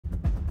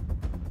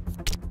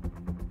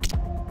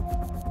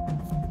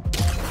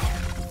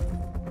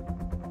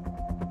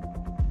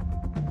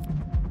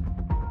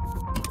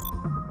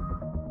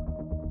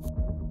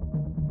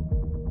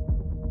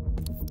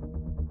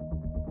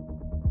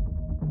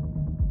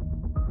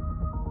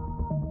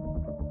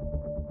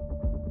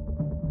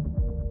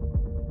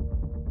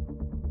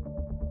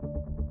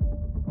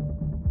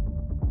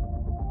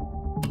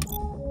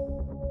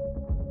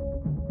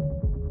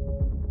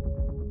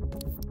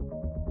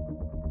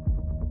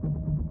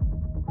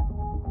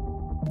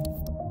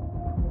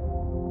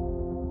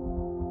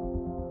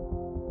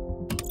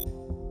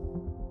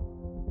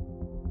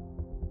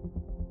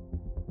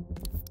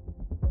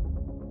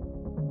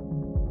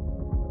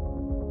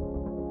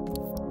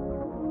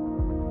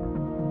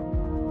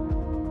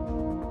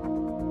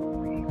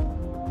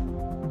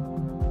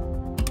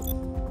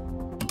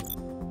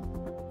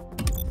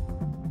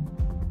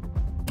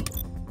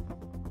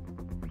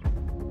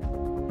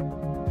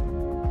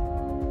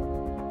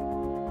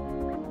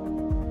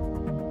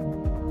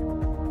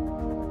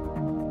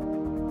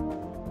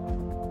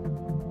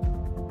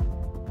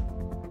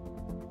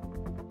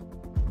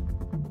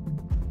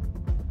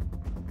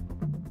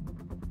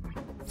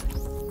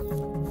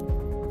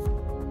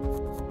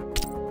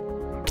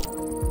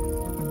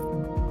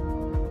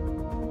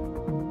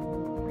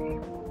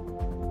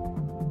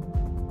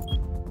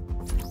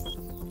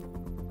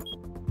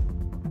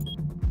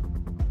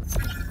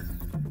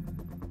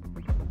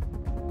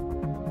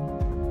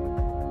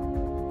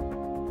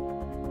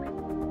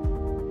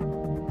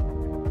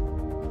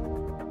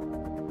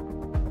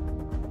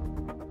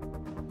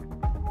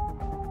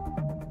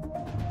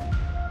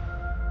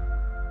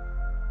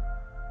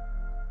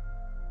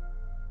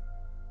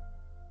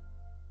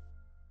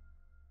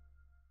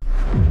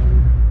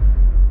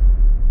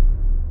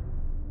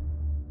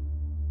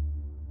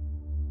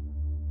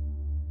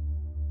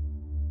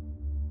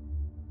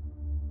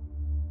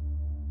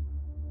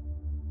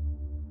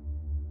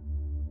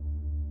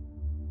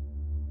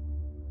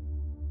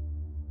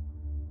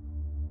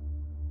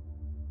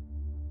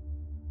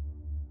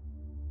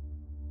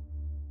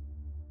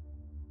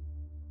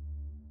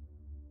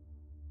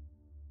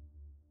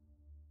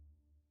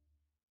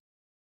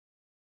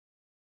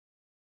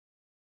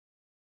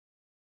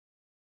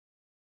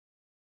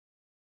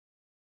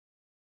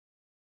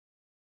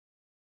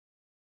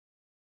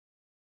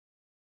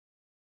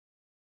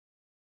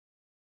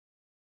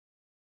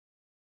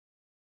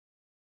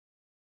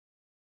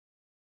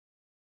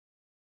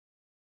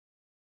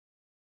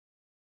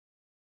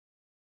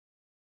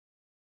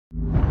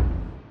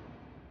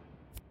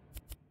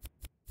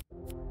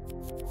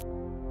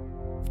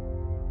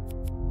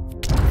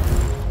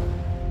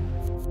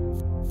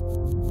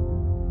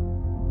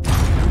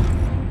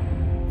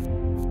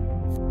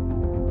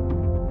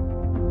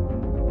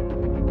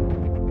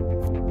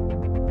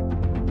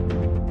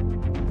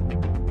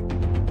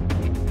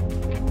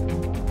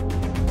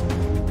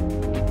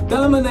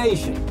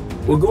Domination.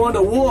 We're going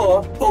to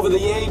war over the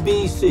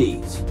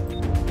ABCs.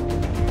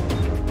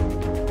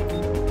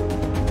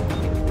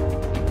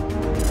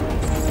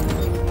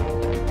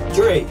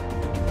 3,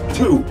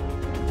 2,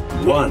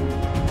 1.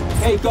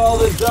 Take all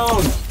the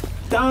zones.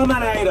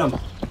 Dominate them.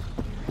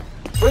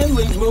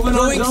 Friendly's moving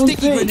on Zone C.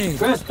 Grenade.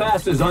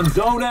 Trespassers on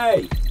Zone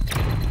A.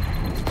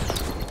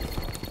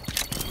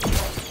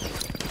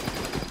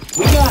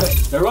 We got it.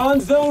 They're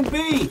on Zone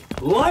B.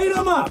 Light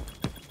them up.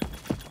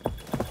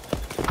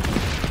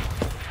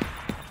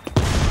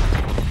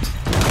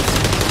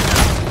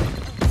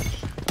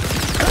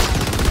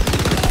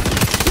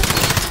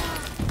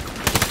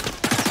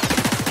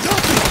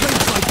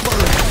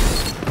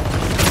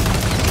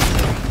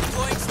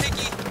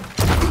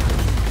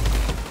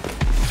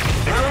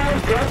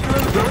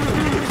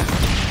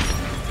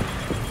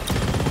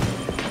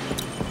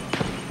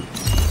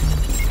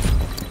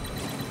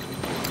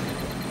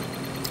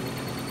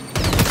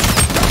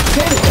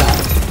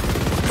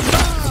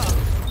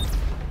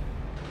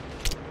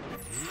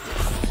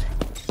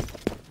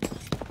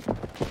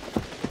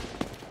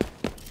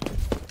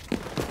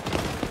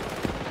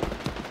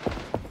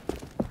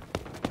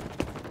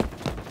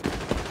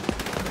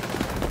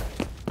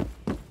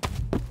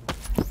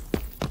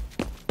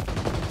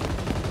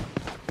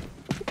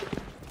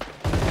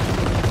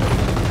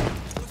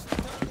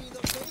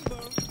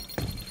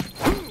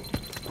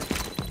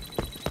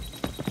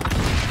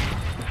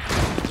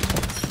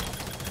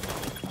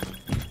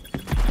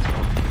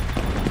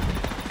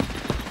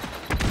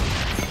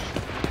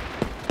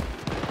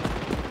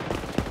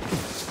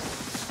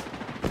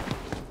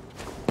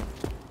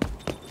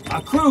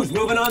 Our crew's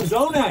moving on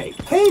Zone A.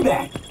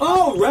 Payback!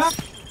 All right!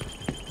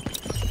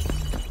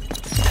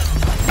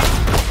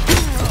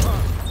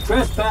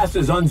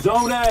 Trespassers on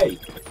Zone A.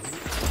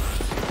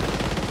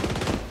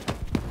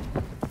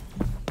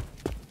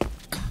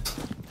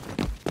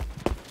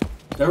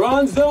 They're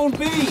on Zone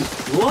B.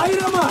 Light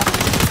them up!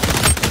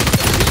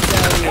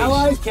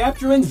 Allies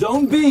capturing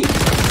Zone B.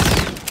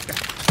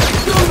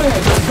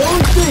 Snowman's on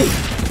Zone C.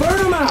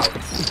 Burn them out!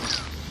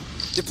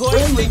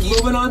 Friendly's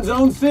moving on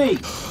Zone C.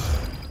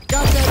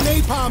 Got that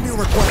napalm you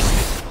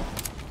requested.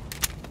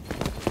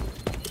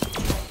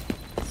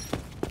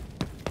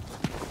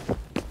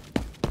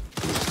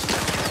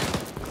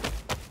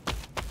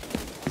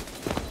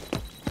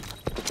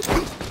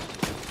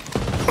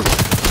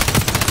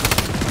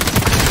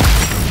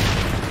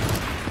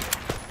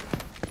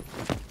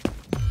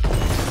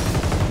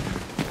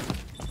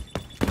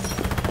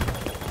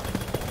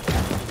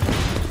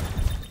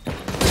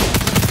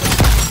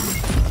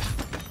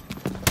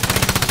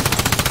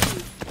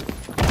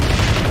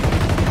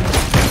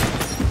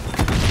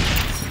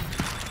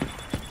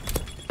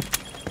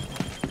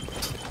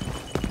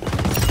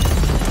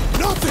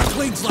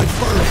 Clings like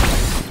fur.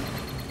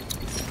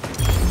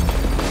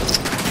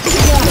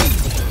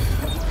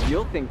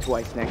 You'll think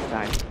twice next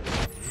time.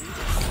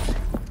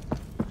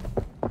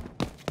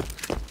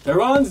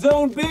 They're on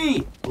Zone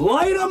B.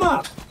 Light them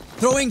up.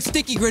 Throwing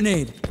sticky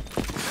grenade.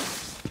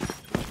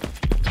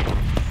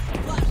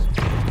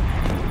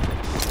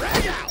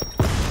 Frag out.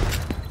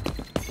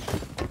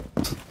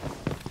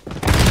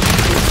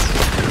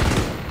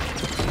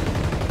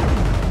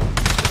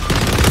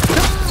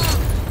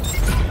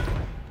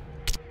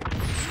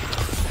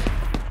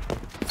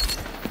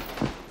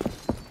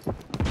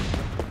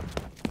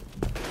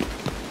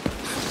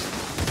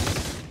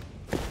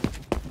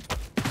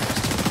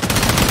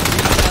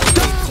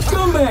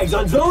 Scumbags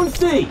on Zone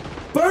C!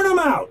 Burn them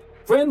out!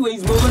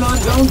 Friendly's moving on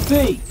Zone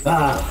C.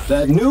 Ah,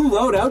 that new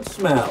loadout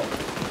smell.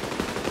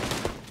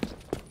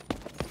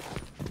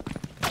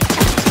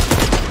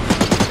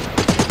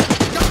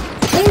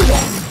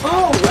 Payback!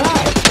 All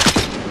right!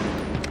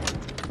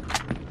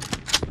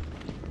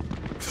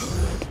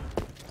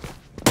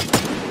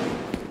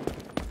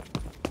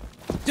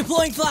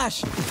 Deploying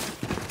flash.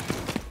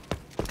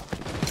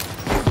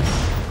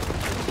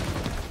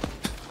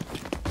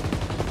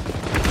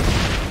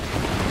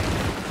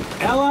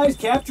 Allies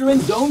capturing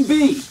Zone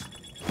B.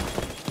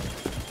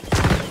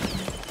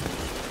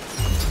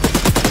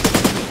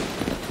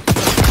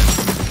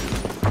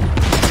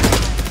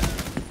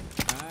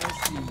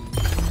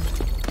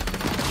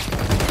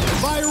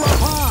 Fire up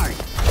high.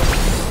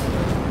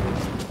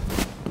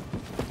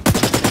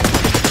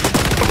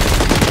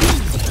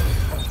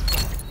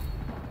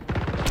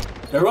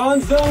 They're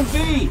on Zone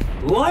B.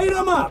 Light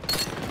them up.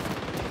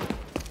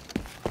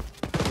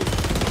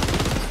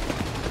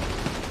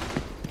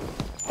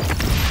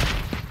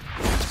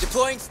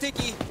 Deploying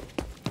sticky.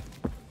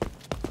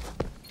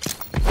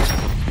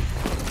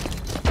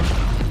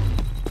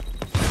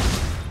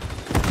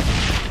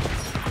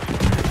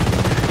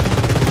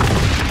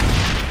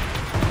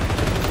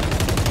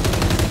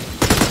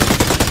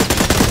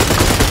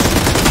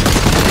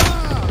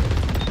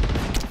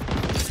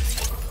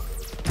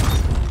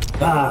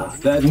 Ah,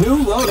 that new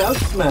loadout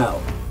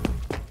smell.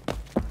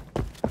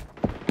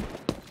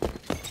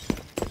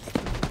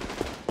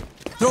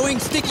 Throwing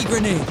sticky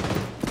grenade.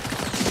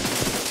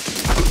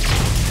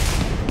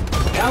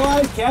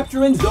 Allies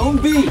capturing Zone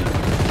B.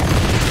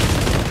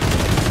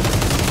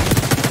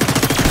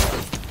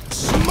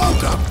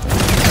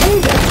 Hey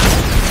there!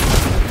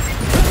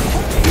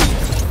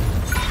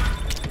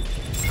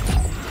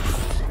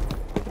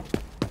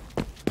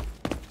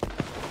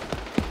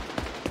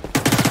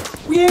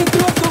 We ain't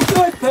doing so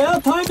good,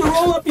 pal. Time to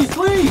roll up your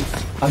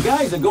sleeves. Our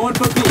guys are going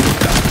for B.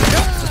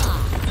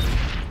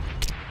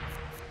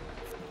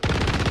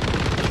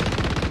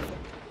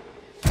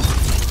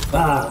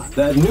 Ah,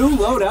 that new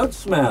loadout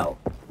smell.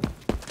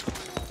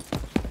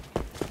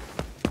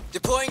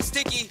 Deploying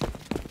sticky.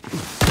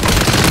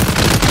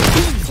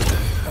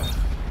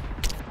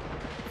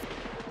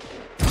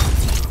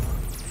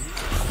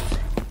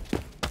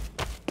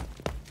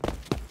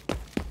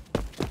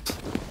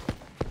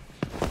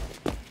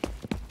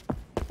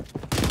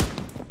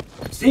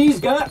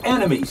 C's got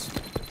enemies.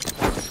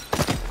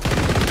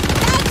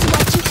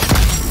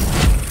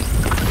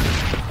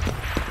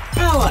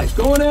 Allies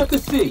going after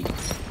C.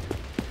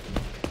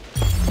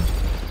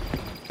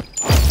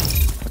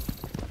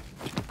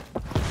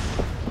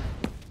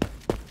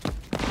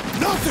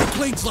 Nothing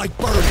cleans like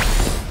burning.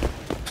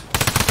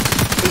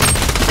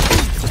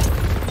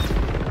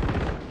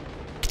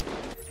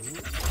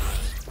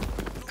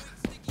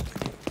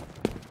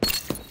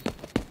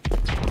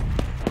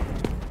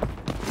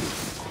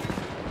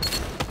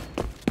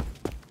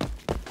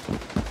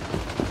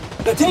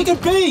 They're taking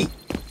B.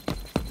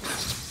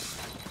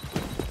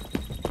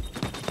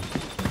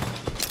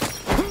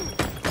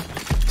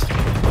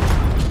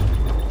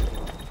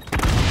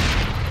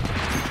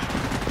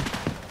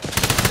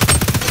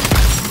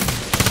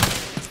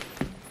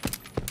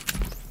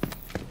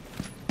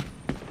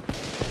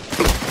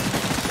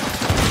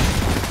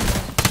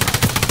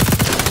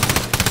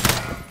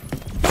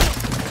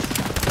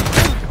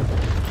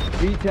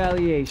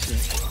 Retaliation.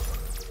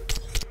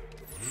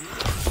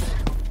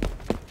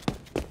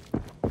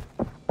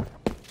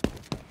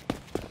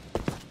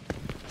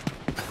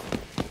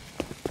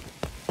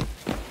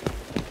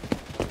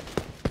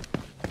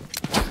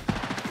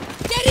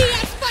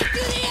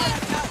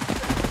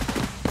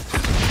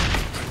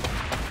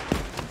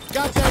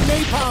 Got that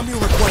napalm you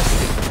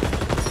requested.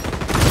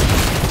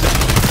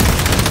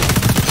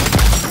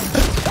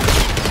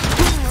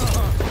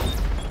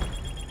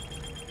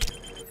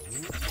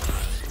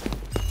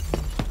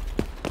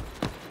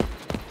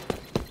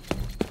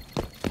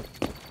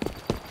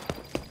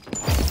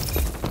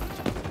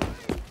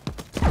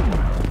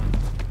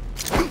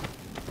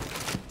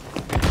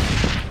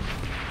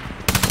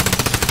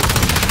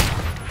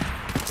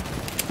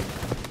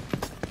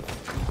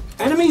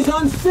 Enemies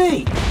on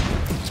C.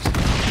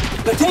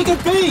 They're taking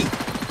B.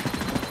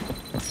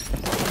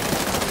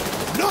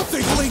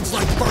 Nothing cleans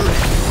like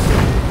burning.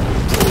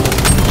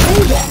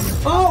 Hey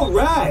there. All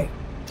right.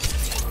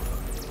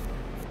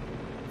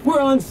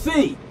 We're on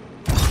C.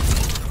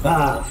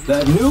 Ah,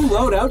 that new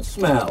loadout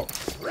smell.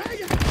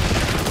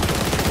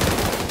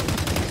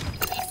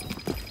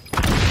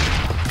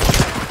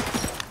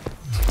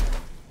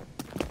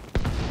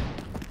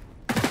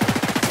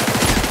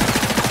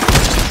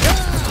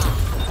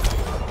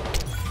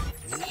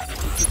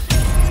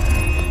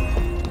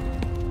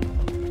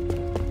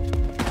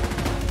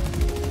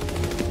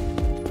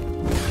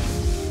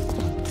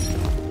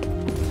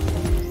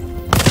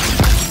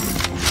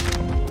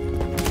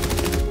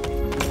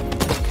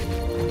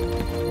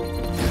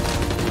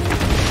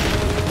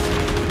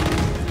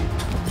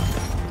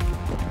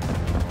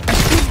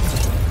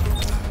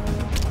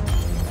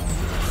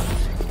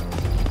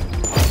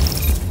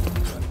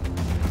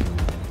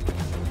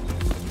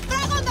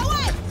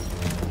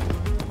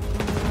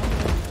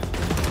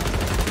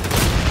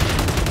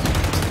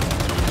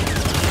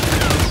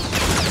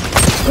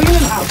 Clean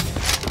it out.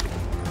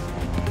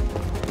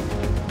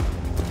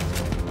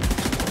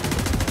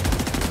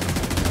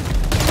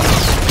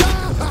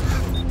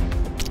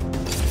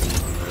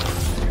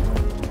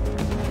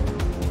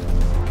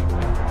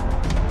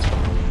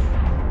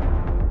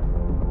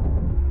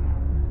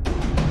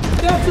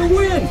 That's a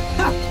win!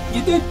 Ha!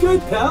 You did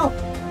good,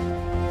 pal.